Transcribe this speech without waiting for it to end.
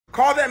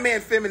Call that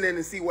man feminine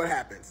and see what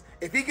happens.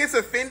 If he gets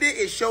offended,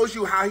 it shows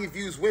you how he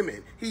views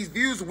women. He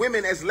views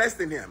women as less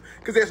than him.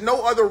 Because there's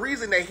no other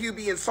reason that he'd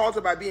be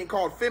insulted by being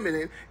called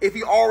feminine if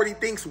he already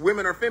thinks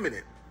women are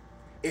feminine.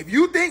 If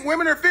you think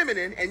women are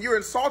feminine and you're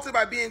insulted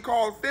by being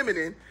called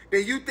feminine,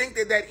 then you think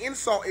that that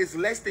insult is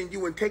less than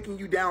you and taking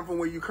you down from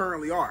where you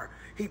currently are.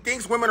 He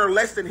thinks women are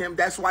less than him.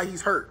 That's why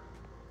he's hurt.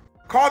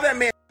 Call that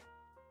man.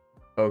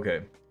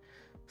 Okay.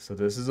 So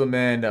this is a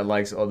man that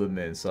likes other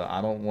men. So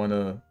I don't want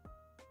to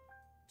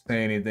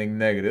say anything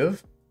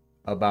negative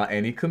about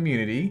any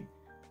community,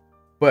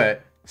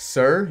 but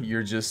sir,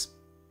 you're just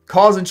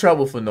causing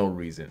trouble for no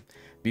reason.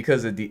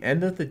 Because at the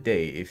end of the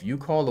day, if you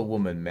call a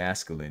woman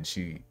masculine,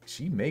 she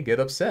may get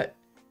upset.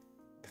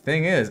 The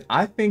thing is,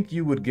 I think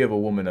you would give a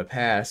woman a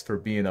pass for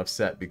being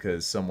upset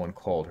because someone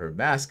called her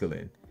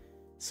masculine.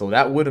 So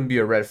that wouldn't be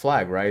a red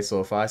flag, right? So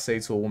if I say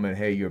to a woman,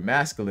 hey, you're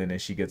masculine,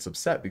 and she gets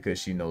upset because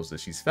she knows that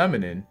she's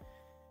feminine,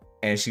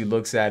 and she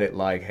looks at it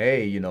like,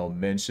 hey, you know,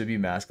 men should be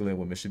masculine,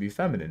 women should be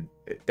feminine.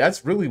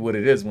 That's really what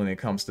it is when it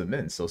comes to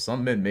men. So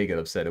some men may get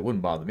upset. It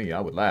wouldn't bother me.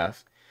 I would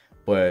laugh.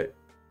 But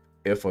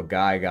if a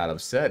guy got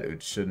upset,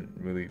 it shouldn't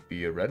really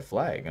be a red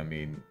flag. I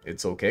mean,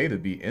 it's okay to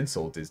be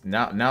insulted.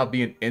 Now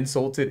being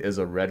insulted is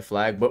a red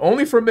flag, but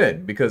only for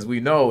men, because we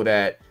know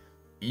that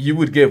you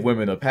would give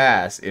women a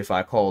pass if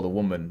I called a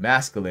woman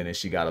masculine and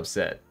she got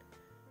upset.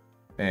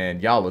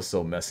 And y'all are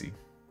so messy.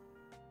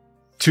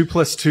 2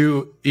 +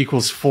 2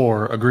 =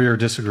 4. Agree or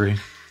disagree?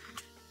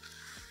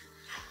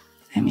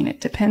 I mean, it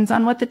depends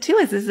on what the 2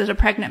 is. Is it a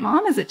pregnant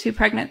mom? Is it 2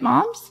 pregnant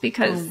moms?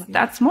 Because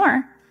that's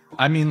more.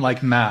 I mean,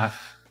 like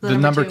math. The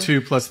number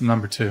 2 plus the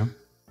number 2.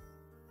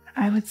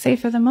 I would say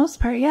for the most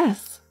part,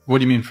 yes. What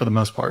do you mean for the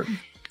most part?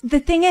 The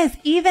thing is,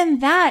 even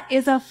that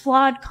is a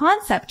flawed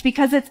concept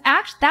because it's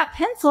actually, that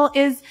pencil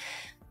is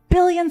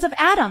billions of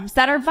atoms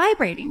that are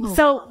vibrating. Oh.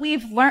 So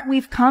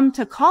we've come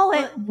to call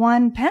it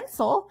one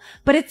pencil,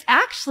 but it's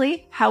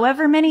actually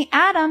however many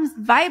atoms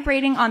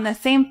vibrating on the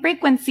same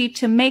frequency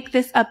to make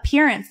this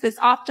appearance, this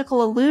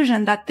optical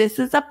illusion that this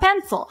is a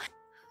pencil.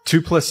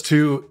 2 +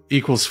 2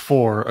 =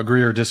 4.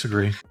 Agree or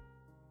disagree?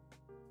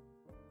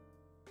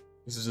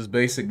 This is just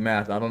basic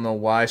math. I don't know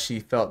why she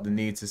felt the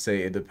need to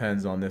say it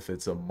depends on if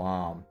it's a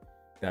mom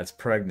that's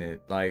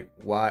pregnant. Like,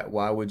 why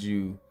would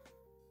you?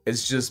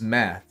 It's just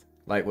math.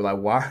 Like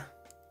why?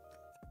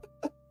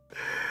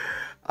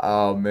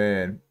 Oh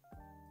man,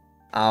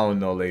 I don't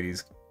know,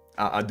 ladies.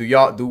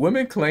 Do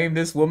women claim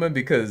this woman?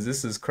 Because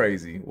this is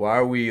crazy. Why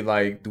are we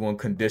like doing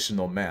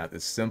conditional math?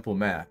 It's simple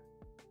math.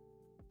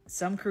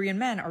 Some Korean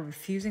men are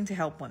refusing to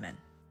help women.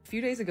 A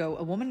few days ago,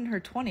 a woman in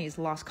her 20s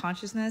lost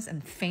consciousness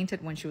and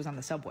fainted when she was on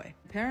the subway.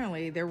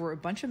 Apparently, there were a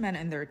bunch of men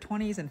in their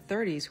 20s and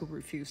 30s who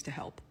refused to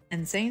help,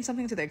 and saying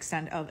something to the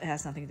extent of, it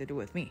has nothing to do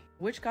with me,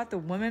 which got the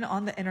women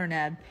on the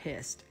internet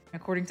pissed.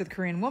 According to the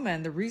Korean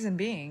woman, the reason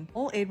being,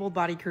 all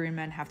able-bodied Korean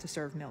men have to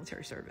serve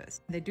military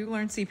service. They do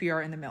learn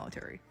CPR in the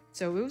military.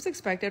 So it was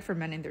expected for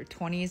men in their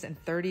 20s and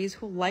 30s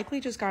who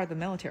likely just got out of the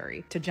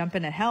military to jump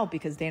in and help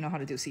because they know how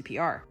to do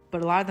CPR.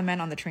 But a lot of the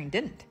men on the train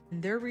didn't.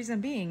 And their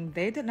reason being,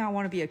 they did not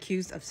want to be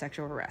accused of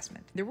sexual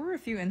harassment. There were a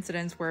few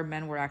incidents where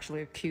men were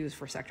actually accused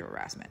for sexual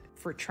harassment,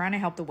 for trying to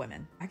help the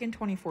women. Back in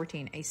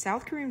 2014, a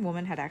South Korean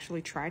woman had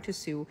actually tried to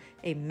sue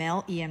a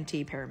male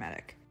EMT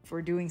paramedic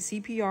for doing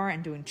CPR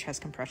and doing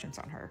chest compressions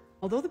on her.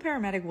 Although the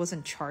paramedic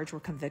wasn't charged or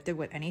convicted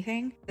with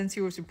anything, since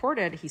he was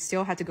reported, he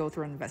still had to go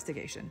through an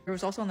investigation. There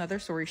was also another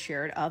story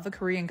shared of a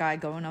Korean guy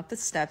going up the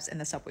steps in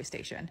the subway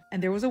station,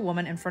 and there was a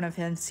woman in front of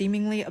him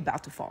seemingly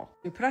about to fall.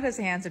 He put out his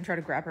hands and tried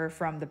to grab her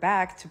from the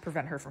back to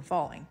prevent her from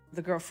falling.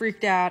 The girl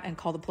freaked out and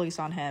called the police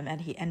on him, and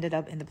he ended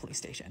up in the police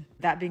station.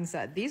 That being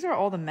said, these are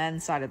all the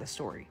men's side of the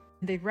story.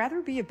 They'd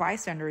rather be a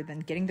bystander than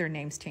getting their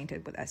names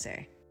tainted with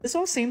SA. This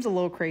all seems a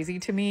little crazy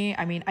to me.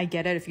 I mean, I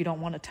get it if you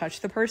don't want to touch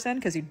the person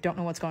because you don't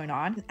know what's going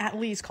on. At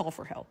least call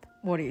for help.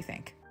 What do you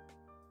think?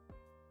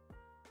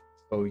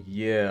 Oh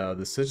yeah,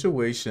 the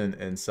situation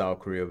in South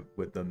Korea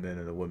with the men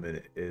and the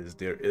women is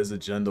there is a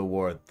gender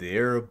war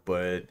there,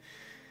 but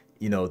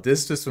you know,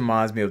 this just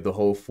reminds me of the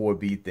whole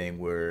 4B thing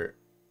where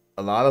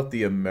a lot of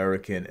the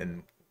American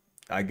and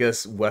I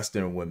guess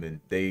Western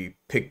women, they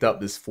picked up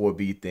this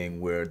 4B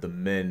thing where the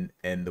men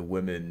and the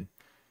women,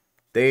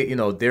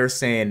 they're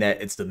saying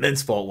that it's the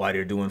men's fault why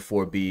they're doing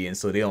 4B, and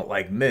so they don't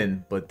like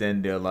men, but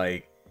then they're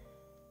like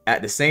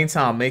at the same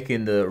time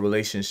making the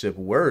relationship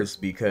worse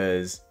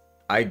because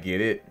I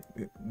get it,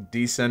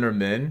 decenter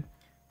men,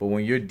 but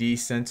when you're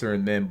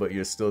decentering men but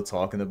you're still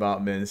talking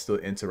about men, still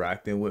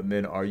interacting with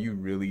men, are you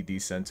really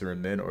decentering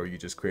men, or are you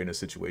just creating a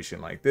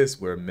situation like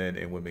this where men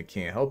and women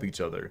can't help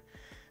each other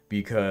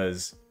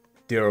because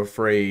they're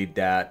afraid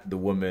that the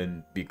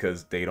women,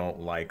 because they don't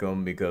like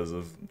them because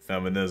of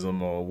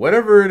feminism or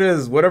whatever it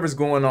is, whatever's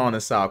going on in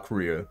South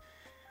Korea,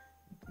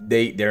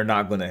 they're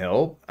not going to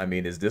help? I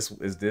mean, is this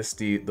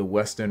the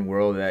Western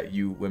world that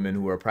you women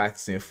who are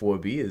practicing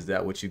 4B, is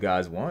that what you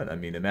guys want? I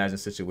mean, imagine a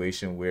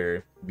situation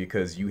where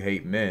because you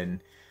hate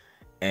men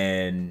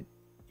and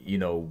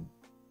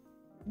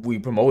we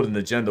promoting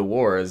the gender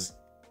wars,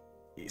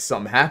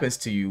 something happens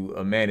to you,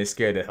 a man is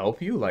scared to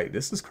help you. Like,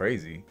 this is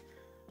crazy.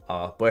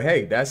 But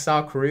hey, that's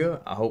South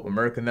Korea. I hope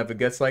America never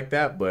gets like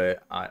that.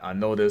 But I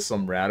know there's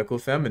some radical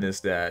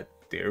feminists that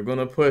they're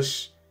gonna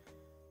push.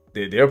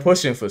 They're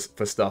pushing for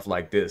stuff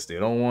like this. They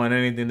don't want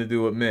anything to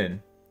do with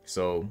men.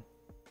 So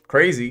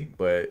crazy,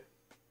 but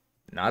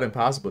not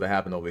impossible to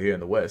happen over here in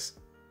the West.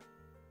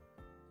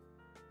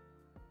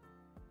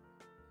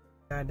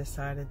 I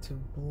decided to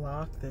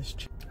block this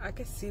chick. I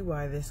could see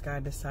why this guy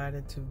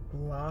decided to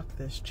block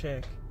this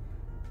chick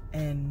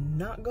and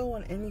not go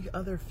on any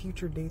other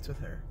future dates with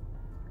her.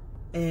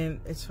 And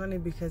it's funny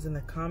because in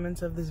the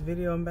comments of this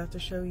video I'm about to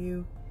show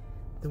you,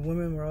 the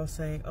women were all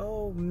saying,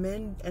 oh,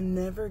 men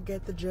never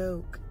get the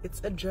joke.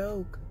 It's a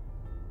joke.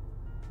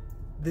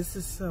 This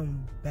is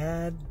some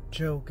bad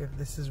joke if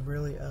this is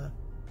really a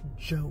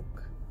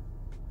joke.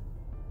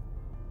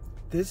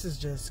 This is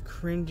just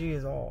cringy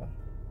as all.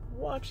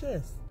 Watch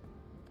this.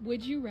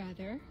 Would you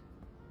rather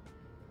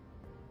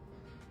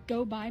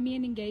go buy me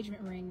an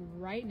engagement ring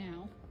right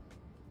now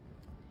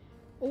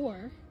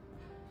or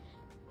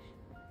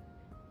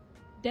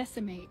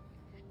decimate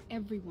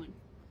everyone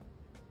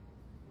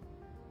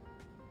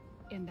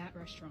in that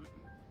restaurant?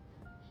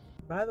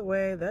 By the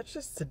way, that's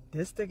just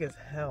sadistic as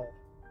hell.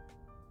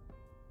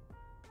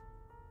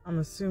 I'm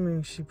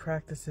assuming she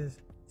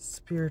practices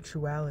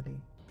spirituality.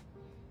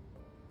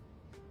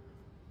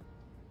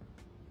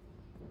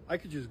 I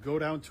could just go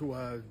down to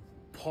a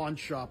pawn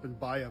shop and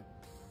buy a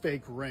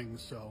fake ring,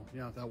 so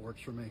yeah, that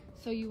works for me.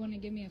 So you want to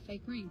give me a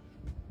fake ring?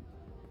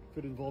 If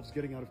it involves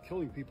getting out of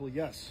killing people,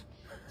 yes.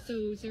 So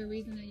is there a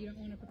reason that you don't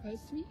want to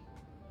propose to me?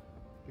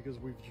 Because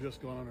we've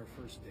just gone on our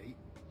first date.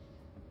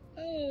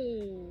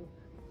 Oh,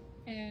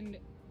 and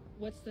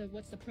what's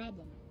the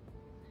problem?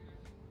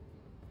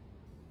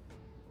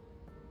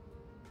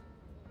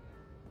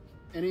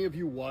 Any of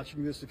you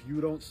watching this, if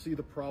you don't see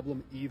the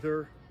problem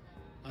either,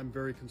 I'm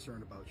very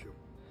concerned about you.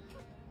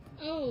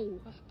 Oh,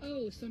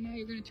 so now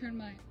you're going to turn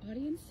my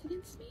audience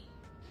against me?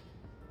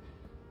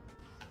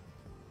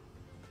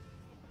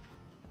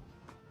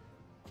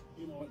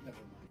 You know what, never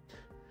mind.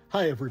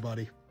 Hi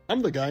everybody,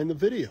 I'm the guy in the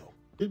video.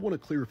 Did want to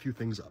clear a few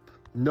things up.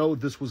 No,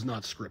 this was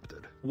not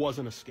scripted.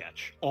 Wasn't a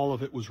sketch. All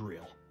of it was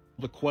real.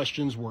 The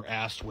questions were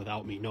asked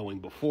without me knowing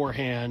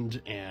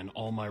beforehand, and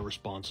all my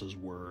responses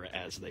were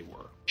as they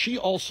were. She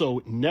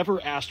also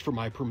never asked for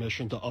my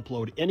permission to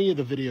upload any of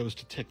the videos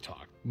to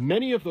TikTok.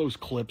 Many of those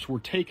clips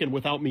were taken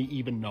without me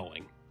even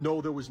knowing.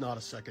 No, there was not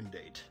a second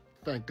date.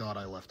 Thank God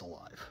I left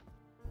alive.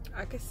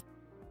 I guess.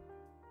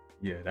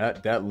 Yeah,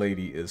 that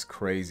lady is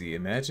crazy.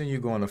 Imagine you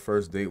go on a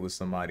first date with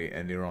somebody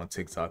and they're on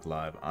TikTok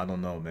live. I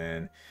don't know,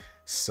 man.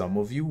 Some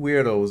of you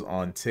weirdos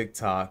on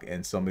TikTok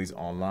and some of these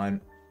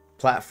online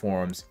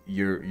platforms,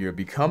 you're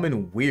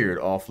becoming weird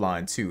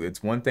offline too.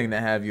 It's one thing to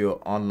have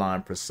your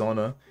online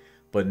persona,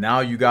 but now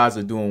you guys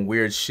are doing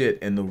weird shit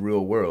in the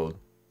real world.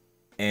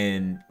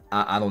 And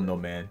I don't know,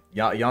 man.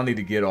 Y'all need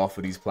to get off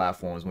of these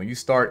platforms. When you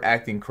start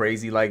acting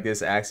crazy like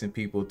this, asking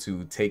people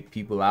to take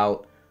people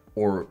out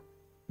or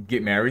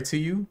get married to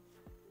you,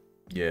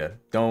 yeah,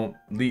 don't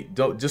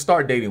just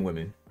start dating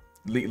women.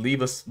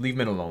 Leave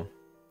men alone.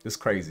 It's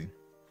crazy.